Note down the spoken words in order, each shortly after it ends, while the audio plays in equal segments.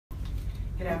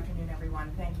Good afternoon, everyone.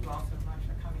 Thank you all so much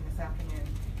for coming this afternoon.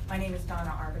 My name is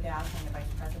Donna Arbogast. I'm the Vice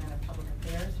President of Public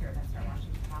Affairs here at MedStar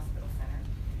Washington Hospital Center.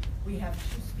 We have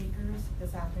two speakers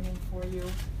this afternoon for you.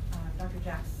 Dr.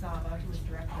 Jack Sava, who is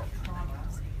Director of Trauma,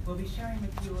 will be sharing with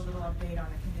you a little update on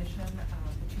the condition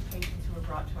of the two patients who were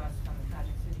brought to us from the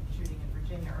tragic shooting in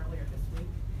Virginia earlier this week.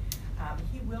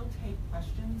 He will take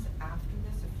questions after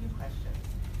this, a few questions.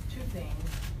 Two things.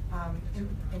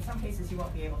 In some cases, he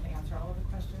won't be able to answer all of the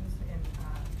questions to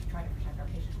try to protect our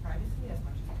patients' privacy as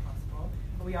much as possible,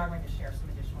 but we are going to share some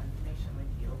additional information with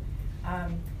you.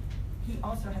 He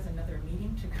also has another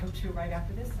meeting to go to right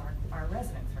after this. Our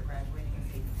residents are graduating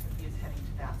this evening, so he is heading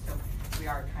to that, so we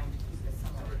are trying to keep this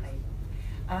somewhat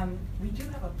tight. We do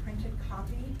have a printed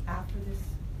copy after this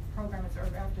program is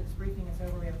over, after this briefing is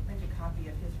over. We have a printed copy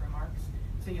of his remarks,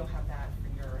 so you'll have that for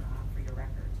your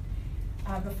record.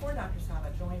 Before Dr.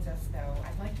 Sava joins us, though,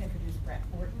 I'd like to introduce Brett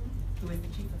Horton, who is the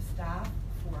Chief of Staff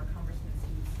for Congressman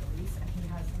Steve Scalise, and he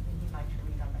has something he'd like to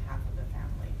read on behalf of the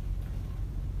family.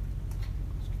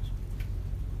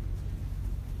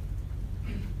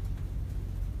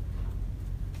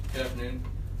 Good afternoon.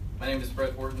 My name is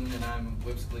Brett Horton, and I'm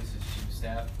Whip Scalise's Chief of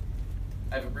Staff.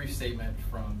 I have a brief statement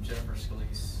from Jennifer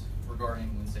Scalise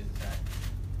regarding Wednesday's attack.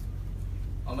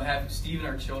 On behalf of Steve and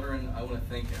our children, I want to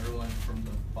thank everyone from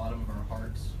the bottom of our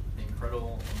hearts for the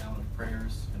incredible amount of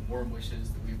prayers and warm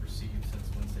wishes that we've received since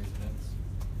Wednesday's events.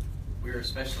 We are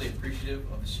especially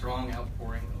appreciative of the strong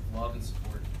outpouring of love and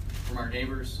support from our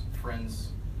neighbors, friends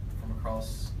from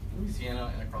across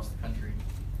Louisiana and across the country,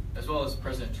 as well as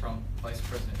President Trump, Vice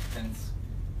President Pence,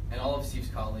 and all of Steve's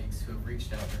colleagues who have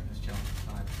reached out during this challenging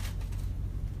time.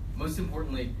 Most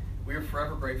importantly, we are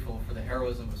forever grateful for the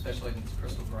heroism of Special Agents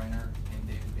Crystal Griner and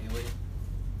David Bailey,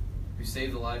 who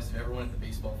saved the lives of everyone at the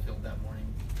baseball field that morning,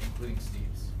 including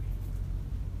Steve's.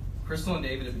 Crystal and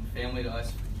David have been family to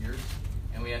us for years,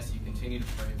 and we ask that you continue to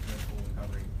pray for their full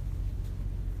recovery.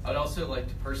 I'd also like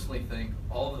to personally thank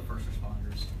all of the first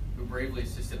responders who bravely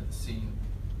assisted at the scene,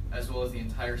 as well as the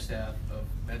entire staff of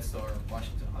MedStar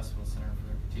Washington Hospital Center for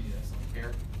their continued excellent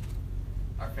care.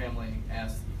 Our family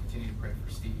asks that you continue to pray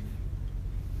for Steve,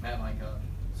 Matt Micah,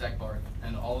 Zach Barth,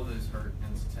 and all of those hurt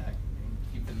in this attack, and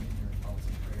keep them in your thoughts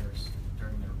and prayers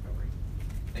during their recovery.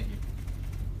 Thank you.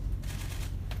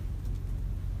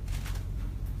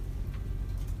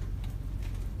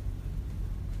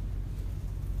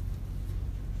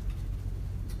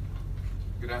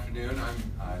 Good afternoon.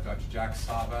 I'm Dr. Jack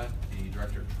Sava, the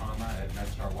Director of Trauma at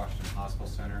MedStar Washington Hospital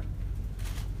Center.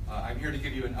 I'm here to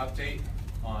give you an update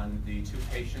on the two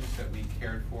patients that we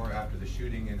cared for after the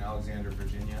shooting in Alexander,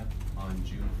 Virginia on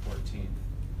June 14th.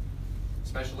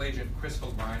 Special Agent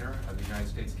Crystal Griner of the United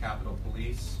States Capitol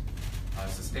Police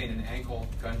sustained an ankle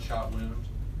gunshot wound.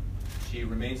 She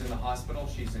remains in the hospital.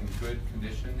 She's in good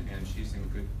condition and she's in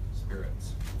good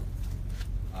spirits.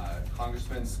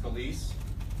 Congressman Scalise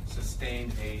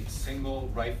sustained a single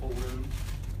rifle wound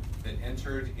that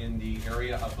entered in the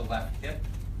area of the left hip.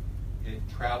 It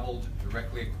traveled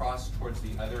directly across towards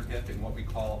the other hip in what we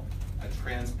call a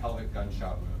transpelvic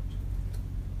gunshot wound.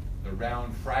 The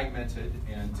round fragmented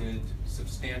and did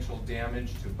substantial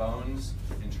damage to bones,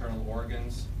 internal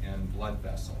organs, and blood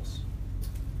vessels.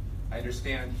 I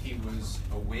understand he was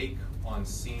awake on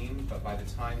scene, but by the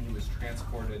time he was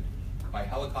transported by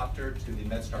helicopter to the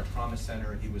MedStar Trauma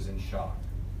Center, he was in shock.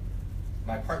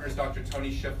 My partners, Dr.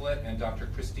 Tony Shiflett and Dr.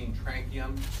 Christine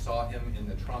Trankium, saw him in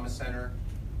the trauma center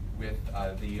with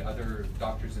the other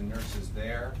doctors and nurses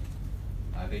there.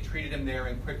 They treated him there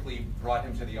and quickly brought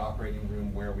him to the operating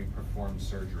room where we performed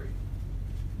surgery.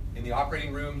 In the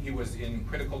operating room, he was in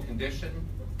critical condition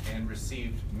and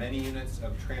received many units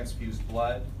of transfused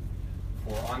blood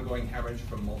for ongoing hemorrhage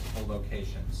from multiple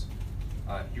locations.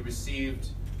 He received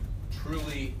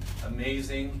truly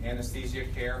amazing anesthesia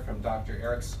care from Dr.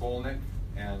 Eric Skolnick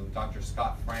and Dr.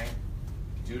 Scott Frank.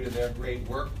 Due to their great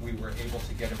work, we were able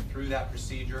to get him through that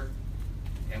procedure,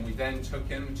 and we then took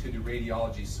him to the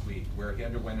radiology suite where he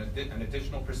underwent an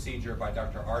additional procedure by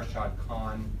Dr. Arshad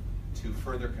Khan to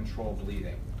further control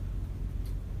bleeding.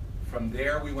 From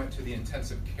there, we went to the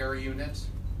intensive care unit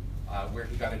where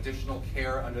he got additional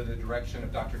care under the direction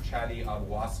of Dr. Chadi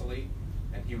Adwasili,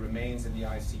 and he remains in the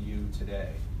ICU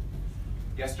today.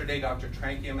 Yesterday, Dr.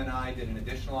 Trankium and I did an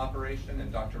additional operation,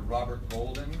 and Dr. Robert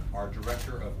Golden, our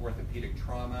Director of Orthopedic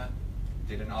Trauma,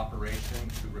 did an operation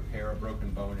to repair a broken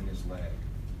bone in his leg.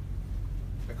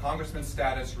 The Congressman's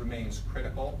status remains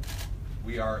critical.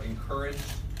 We are encouraged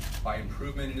by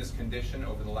improvement in his condition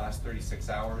over the last 36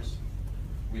 hours.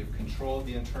 We have controlled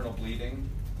the internal bleeding,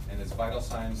 and his vital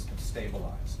signs have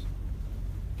stabilized.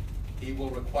 He will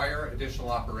require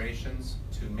additional operations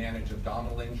to manage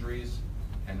abdominal injuries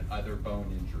and other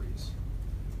bone injuries.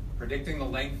 Predicting the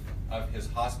length of his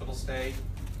hospital stay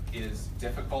is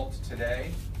difficult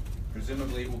today.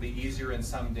 Presumably it will be easier in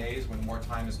some days when more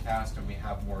time has passed and we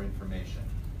have more information.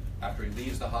 After he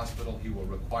leaves the hospital, he will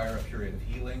require a period of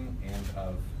healing and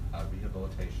of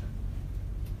rehabilitation.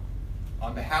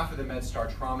 On behalf of the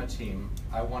MedStar Trauma Team,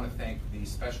 I want to thank the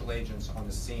special agents on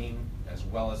the scene as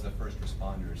well as the first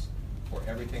responders for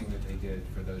everything that they did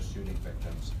for those shooting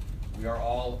victims. We are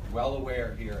all well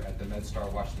aware here at the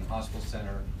MedStar Washington Hospital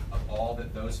Center of all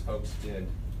that those folks did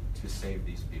to save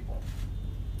these people.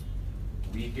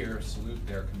 We here salute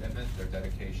their commitment, their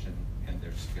dedication, and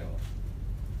their skill.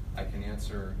 I can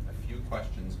answer a few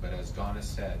questions, but as Donna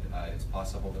said, it's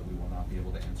possible that we will not be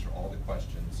able to answer all the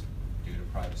questions due to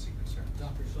privacy concerns.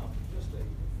 Dr. Sumner, just a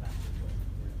factual question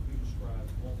here. You described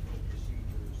multiple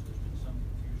procedures. There's been some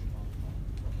confusion on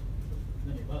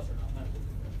many of us are not medical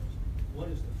professionals. What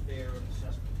is the fair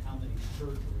assessment? How many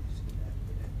surgeries in that?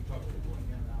 You talked about going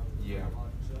in and out of the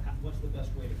body. So what's the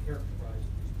best way to characterize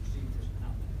these procedures and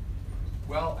how many?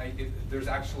 Well, there's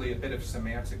actually a bit of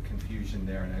semantic confusion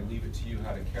there, and I leave it to you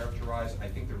how to characterize. I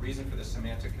think the reason for the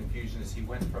semantic confusion is he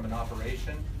went from an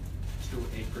operation to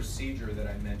a procedure that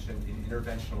I mentioned in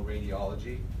interventional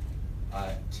radiology.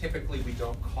 Typically, we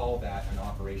don't call that an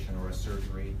operation or a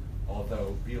surgery,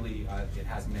 although really it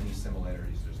has many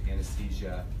similarities. There's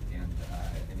anesthesia, and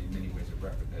in many ways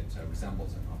it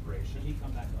resembles an operation. Did he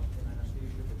come back up from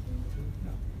anesthesia between the two?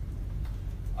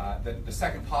 No. The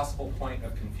second possible point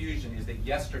of confusion is that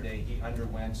yesterday he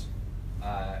underwent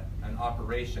an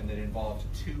operation that involved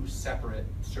two separate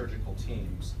surgical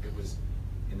teams. It was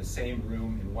in the same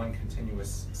room in one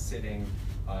continuous sitting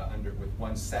with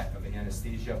one set of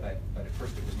anesthesia, but at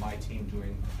first it was my team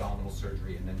doing abdominal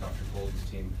surgery and then Dr. Golden's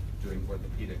team doing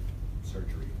orthopedic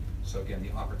surgery. So again,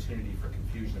 the opportunity for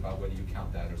confusion about whether you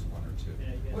count that as one or two.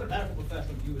 As a medical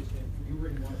professional, you would say, if you were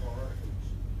in one of our articles,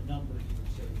 the number you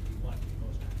would say would be what the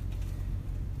most accurate?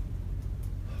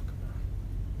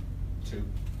 Two.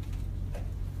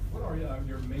 What are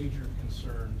your major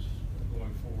concerns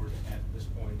going forward at this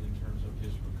point in terms of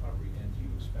his recovery? And do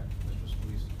you expect Mr.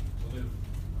 Scalise to live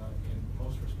in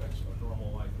most respects a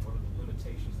normal life? And what are the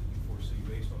limitations that you foresee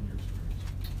based on your experience?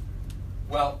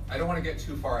 Well, I don't want to get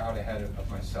too far out ahead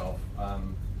of myself.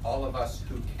 All of us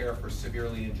who care for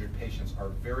severely injured patients are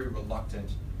very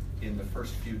reluctant in the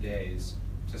first few days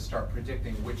to start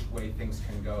predicting which way things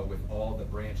can go with all the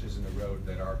branches in the road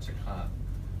that are to come.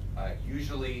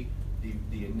 Usually,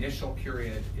 the initial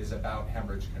period is about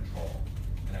hemorrhage control.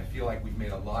 And I feel like we've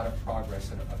made a lot of progress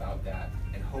about that,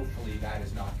 and hopefully that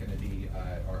is not going to be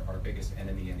our biggest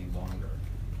enemy any longer.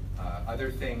 Other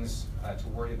things to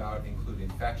worry about include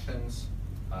infections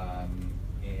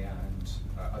and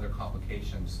other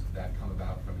complications that come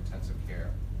about from intensive care.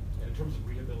 And in terms of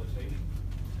rehabilitation?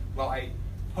 Well,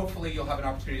 hopefully you'll have an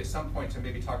opportunity at some point to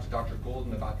maybe talk to Dr.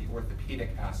 Golden about the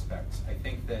orthopedic aspects. I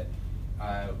think that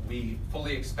we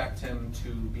fully expect him to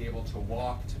be able to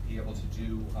walk, to be able to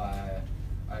do,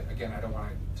 again, I don't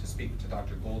want to speak to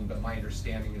Dr. Golden, but my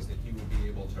understanding is that he will be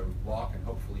able to walk and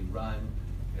hopefully run.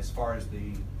 As far as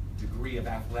the degree of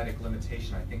athletic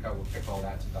limitation, I think I will kick all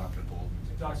that to Dr. Golden.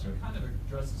 Doctor, you kind of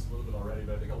addressed this a little bit already,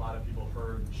 but I think a lot of people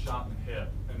heard shot in the hip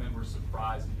and then were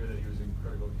surprised to hear that he was in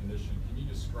critical condition. Can you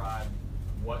describe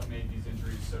what made these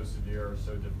injuries so severe or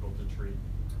so difficult to treat?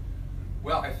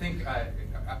 Well, I think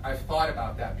I've thought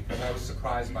about that because I was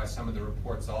surprised by some of the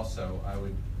reports also. I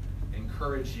would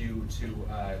encourage you to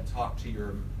talk to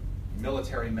your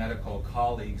military medical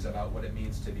colleagues about what it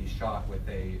means to be shot with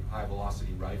a high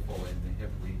velocity rifle in the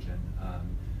hip region,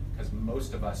 because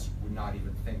most of us would not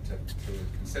even think to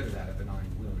consider that a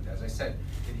benign wound. As I said,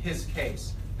 in his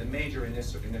case, the major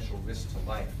initial risk to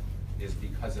life is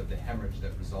because of the hemorrhage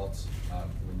that results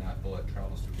when that bullet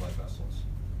travels through blood vessels.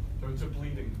 So it's a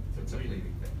bleeding. It's a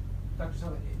bleeding thing. Dr.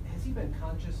 Sullivan, has he been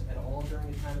conscious at all during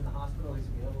his time in the hospital? Has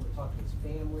he been able to talk to his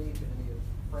family, to any of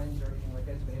friends or anything like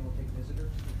that? Has he been able to take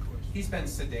visitors? He's been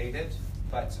sedated,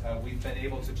 but we've been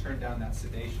able to turn down that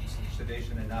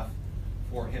sedation enough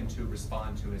for him to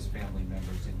respond to his family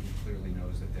members, and he clearly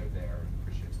knows that they're there and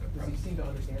appreciates their Does he presence. seem to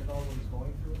understand at all what he's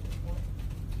going through at this point?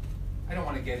 I don't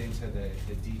want to get into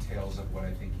the details of what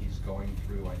I think he's going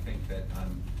through. I think that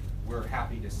we're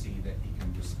happy to see that he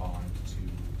can respond to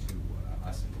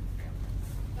us and the family.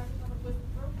 Dr. Sullivan, was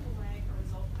the broken leg a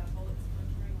result of that bullet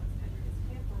splintering once it entered his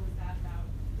hip, or was that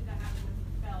did that happen when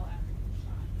he fell after he was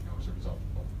shot? That was a result of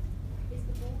both. Is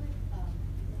the bullet,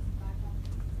 back off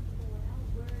the bullet out?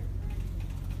 Where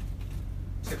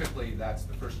Typically, that's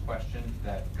the first question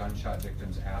that gunshot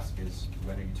victims ask is,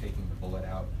 when are you taking the bullet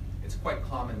out? It's quite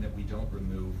common that we don't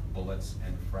remove bullets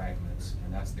and fragments,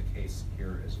 and that's the case case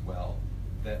here as well.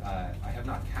 That I have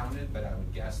not counted, but I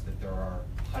would guess that there are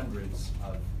hundreds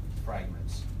of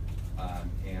fragments.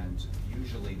 And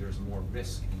usually there's more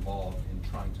risk involved in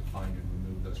trying to find and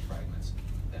remove those fragments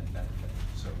than benefit.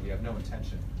 So we have no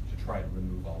intention to try to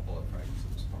remove all bullet fragments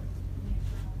at this point.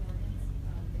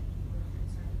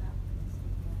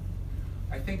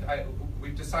 I think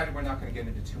we've decided we're not going to get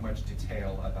into too much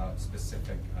detail about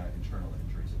specific internal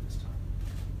injuries at this time.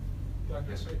 Dr.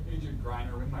 Yes, sir. Agent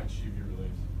Greiner, when might she be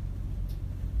released?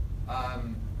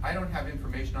 I don't have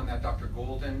information on that. Dr.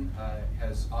 Golden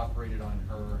has operated on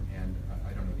her, and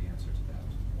I don't know the answer to that.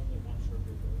 Only one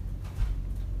surgery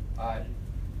for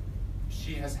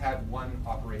She has had one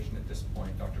operation at this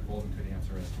point. Dr. Golden could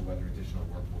answer as to whether additional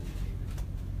work will be needed.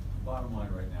 Bottom line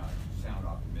right now, you sound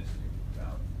optimistic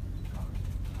about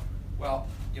Well,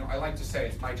 I like to say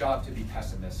it's my job to be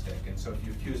pessimistic, and so if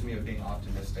you accuse me of being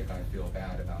optimistic, I feel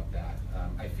bad about that.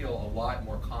 I feel a lot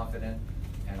more confident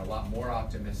and a lot more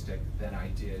optimistic than I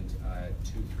did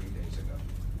 2-3 days ago.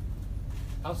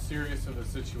 How serious of a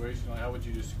situation, like, how would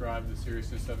you describe the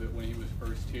seriousness of it when he was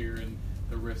first here and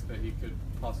the risk that he could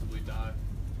possibly die?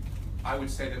 I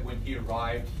would say that when he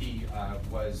arrived, he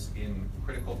was in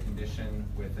critical condition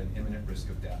with an imminent risk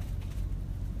of death.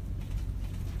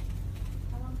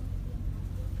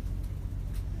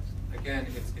 Again,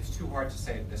 it's too hard to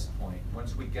say at this point.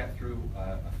 Once we get through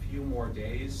a few more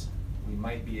days, we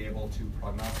might be able to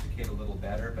prognosticate a little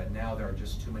better, but now there are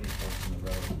just too many forks in the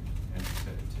road and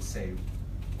to say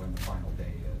when the final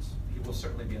day is. He will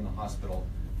certainly be in the hospital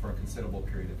for a considerable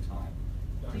period of time,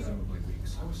 presumably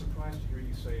weeks. I was surprised to hear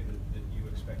you say that you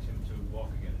expect him to walk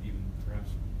again, and even perhaps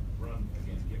run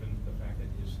again, given the fact that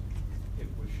his hip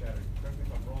was shattered. Correct me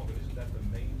if I'm wrong, but isn't that the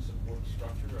main support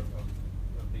structure of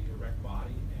the erect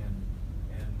body? And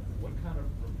what kind of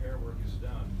repair work is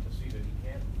done to see that he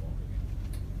can walk again?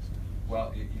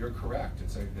 Well, you're correct.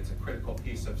 It's a critical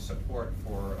piece of support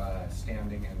for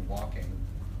standing and walking.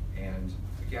 And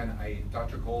again,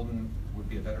 Dr. Golden would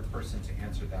be a better person to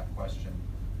answer that question.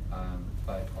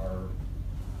 But our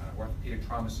orthopedic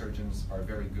trauma surgeons are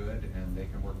very good, and they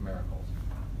can work miracles.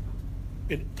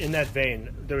 In that vein,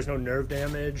 there was no nerve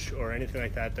damage or anything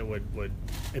like that that would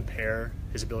impair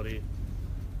his ability?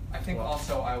 I think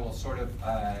also I will sort of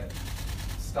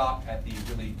stop at the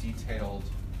really detailed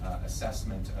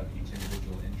assessment of each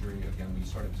individual injury. Again, we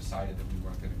sort of decided that we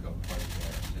weren't going to go quite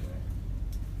there today.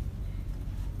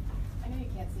 I know you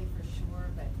can't say for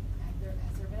sure, but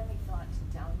has there been any thought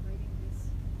to downgrading his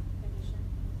condition?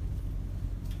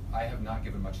 I have not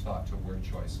given much thought to word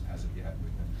choice as of yet.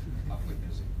 We've been awfully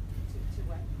busy. To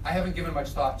what? I haven't given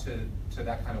much thought to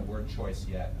that kind of word choice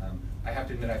yet. I have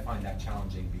to admit I find that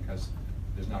challenging because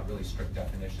there's not really strict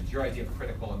definitions. Your idea of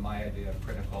critical and my idea of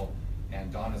critical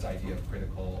and Donna's idea of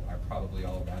critical are probably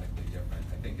all radically different.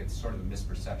 I think it's sort of a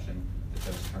misperception that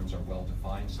those terms are well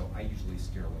defined, so I usually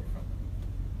steer away from them.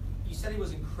 You said he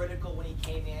was in critical when he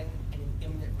came in and in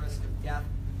imminent risk of death.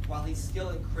 While he's still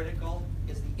in critical,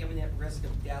 is the imminent risk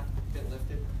of death been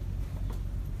lifted?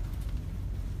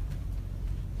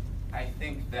 I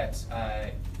think that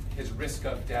his risk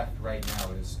of death right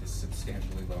now is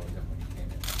substantially lower than when he came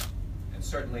in. And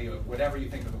certainly, whatever you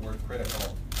think of the word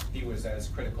critical, he was as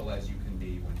critical as you can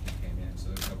be when he came in. So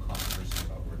there's no controversy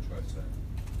about word choice there.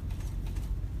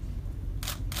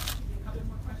 A couple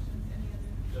more questions, any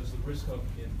other? Does the risk of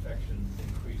infection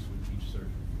increase with each surgery?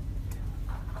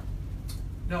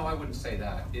 No, I wouldn't say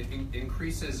that. It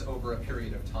increases over a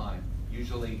period of time.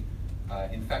 Usually,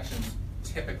 infections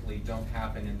typically don't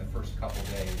happen in the first couple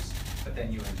days, but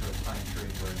then you enter a time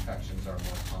period where infections are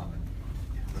more common,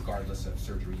 regardless of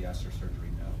surgery yes or surgery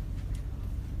no.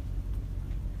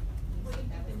 What do you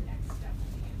think the next step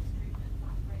will be in his treatment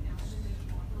right now? Is it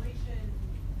an operation?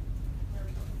 Where are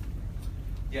we going from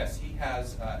there? Yes, he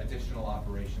has additional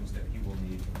operations that he will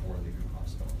need before leaving the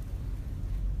hospital.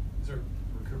 Is there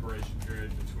a recuperation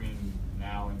period between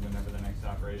now and whenever the next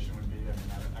operation would be? I mean,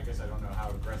 I guess I don't know how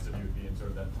aggressive you would be in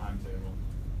sort of that timetable.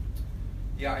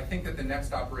 Yeah, I think that the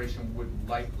next operation would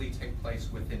likely take place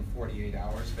within 48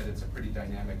 hours, but it's a pretty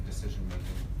dynamic decision-making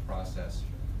process.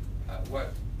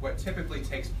 What typically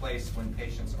takes place when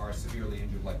patients are severely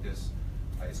injured like this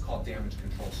is called damage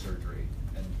control surgery.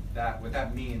 And what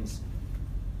that means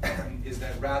is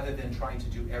that rather than trying to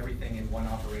do everything in one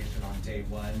operation on day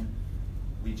one,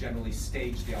 we generally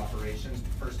stage the operations.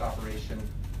 The first operation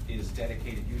is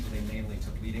dedicated usually mainly to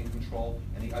bleeding control,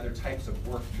 and the other types of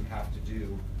work you have to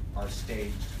do are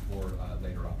staged for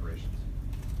later operations.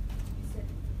 You said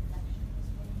infection was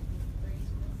one of the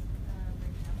greatest risks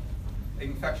right now.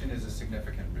 Infection is a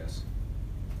significant risk.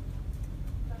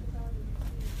 Dr. Dollar, did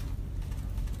you see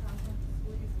contact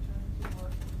Scalise trying to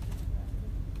work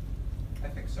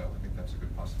so. I think that's a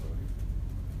good possibility.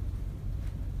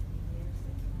 Maybe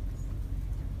 6 months.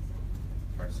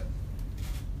 Hard to say.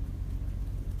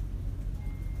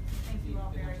 Thank you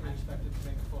all very much. Expected to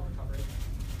make a full recovery? Is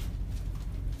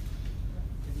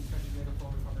he expected to make a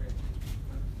full recovery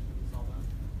when it's all done?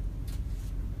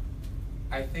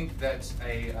 I think that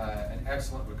an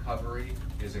excellent recovery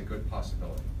is a good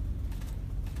possibility.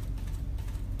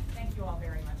 Thank you all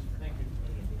very much. Thank you.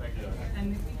 Thank you. And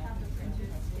we have the printed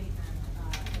statement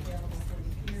available for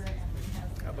you here, and we have.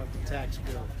 How about the tax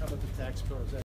bill? How about the tax bill? Is that